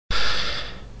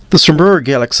The Sombrero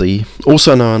galaxy,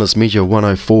 also known as Measure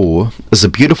 104, is a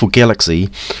beautiful galaxy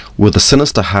with a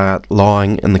sinister heart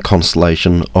lying in the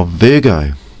constellation of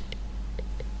Virgo.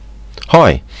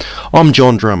 Hi, I'm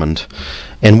John Drummond,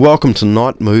 and welcome to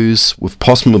Night Moves with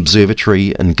Possum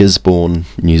Observatory in Gisborne,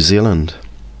 New Zealand.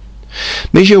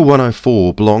 Measure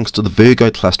 104 belongs to the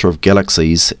Virgo cluster of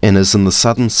galaxies and is in the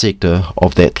southern sector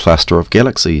of that cluster of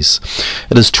galaxies.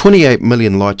 It is 28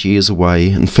 million light years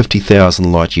away and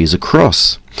 50,000 light years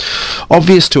across.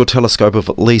 Obvious to a telescope of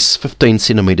at least 15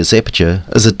 centimeters aperture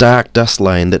is a dark dust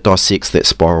lane that dissects that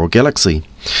spiral galaxy.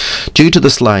 Due to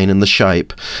this lane and the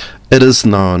shape, it is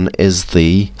known as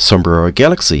the Sombrero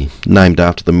galaxy, named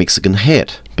after the Mexican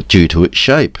hat, but due to its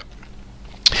shape.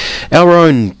 Our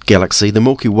own galaxy, the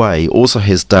Milky Way, also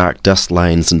has dark dust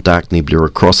lanes and dark nebula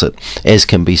across it, as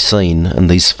can be seen in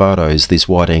these photos, these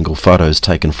wide-angle photos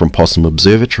taken from Possum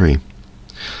Observatory.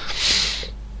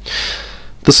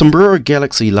 The Sombrero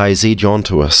galaxy lays edge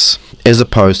onto us, as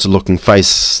opposed to looking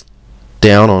face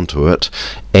down onto it,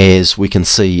 as we can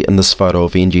see in this photo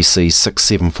of NGC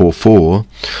 6744.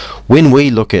 When we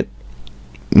look at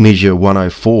Measure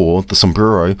 104, the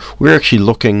Sombrero, we're actually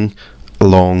looking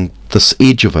along this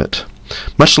edge of it,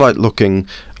 much like looking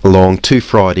along two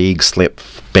fried eggs slapped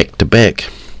back to back.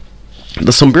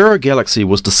 The Sombrero galaxy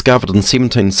was discovered in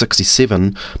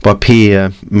 1767 by Pierre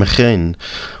Méchain.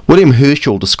 William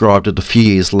Herschel described it a few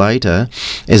years later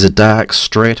as a dark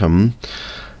stratum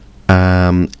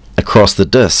across the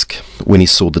disk when he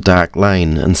saw the dark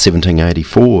lane in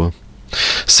 1784.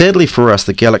 Sadly for us,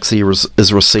 the galaxy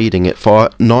is receding at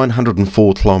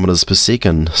 904 kilometers per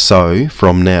second, so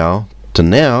from now to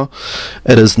now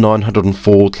it is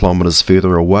 904 kilometers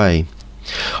further away.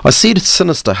 I said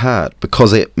sinister heart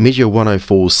because at Measure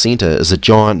 104's centre is a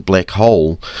giant black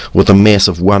hole with a mass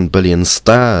of 1 billion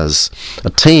stars. A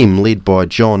team led by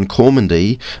John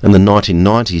Cormandy in the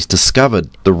 1990s discovered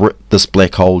this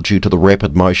black hole due to the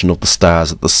rapid motion of the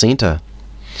stars at the centre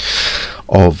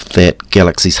of that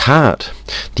galaxy's heart.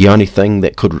 The only thing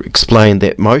that could explain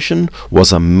that motion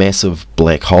was a massive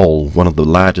black hole, one of the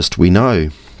largest we know.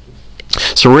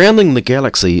 Surrounding the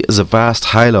galaxy is a vast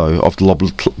halo of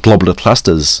globular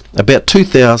clusters, about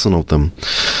 2,000 of them.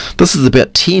 This is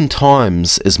about 10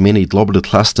 times as many globular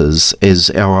clusters as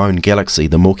our own galaxy,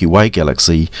 the Milky Way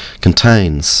galaxy,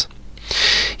 contains.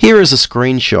 Here is a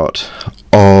screenshot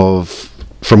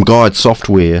from Guide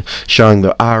software showing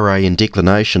the RA and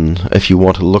declination if you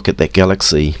want to look at that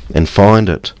galaxy and find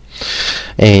it.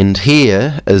 And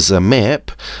here is a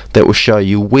map that will show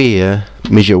you where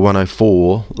Measure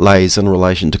 104 lays in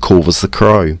relation to Corvus the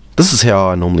Crow. This is how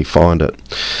I normally find it.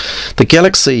 The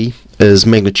galaxy is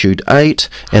magnitude 8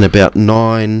 and about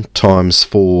 9 times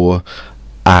 4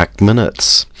 arc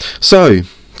minutes. So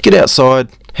get outside,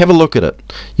 have a look at it.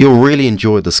 You'll really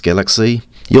enjoy this galaxy.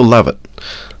 You'll love it.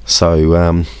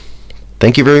 So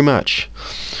thank you very much.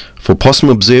 For Possum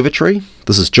Observatory,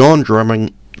 this is John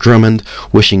Drummond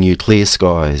wishing you clear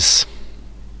skies.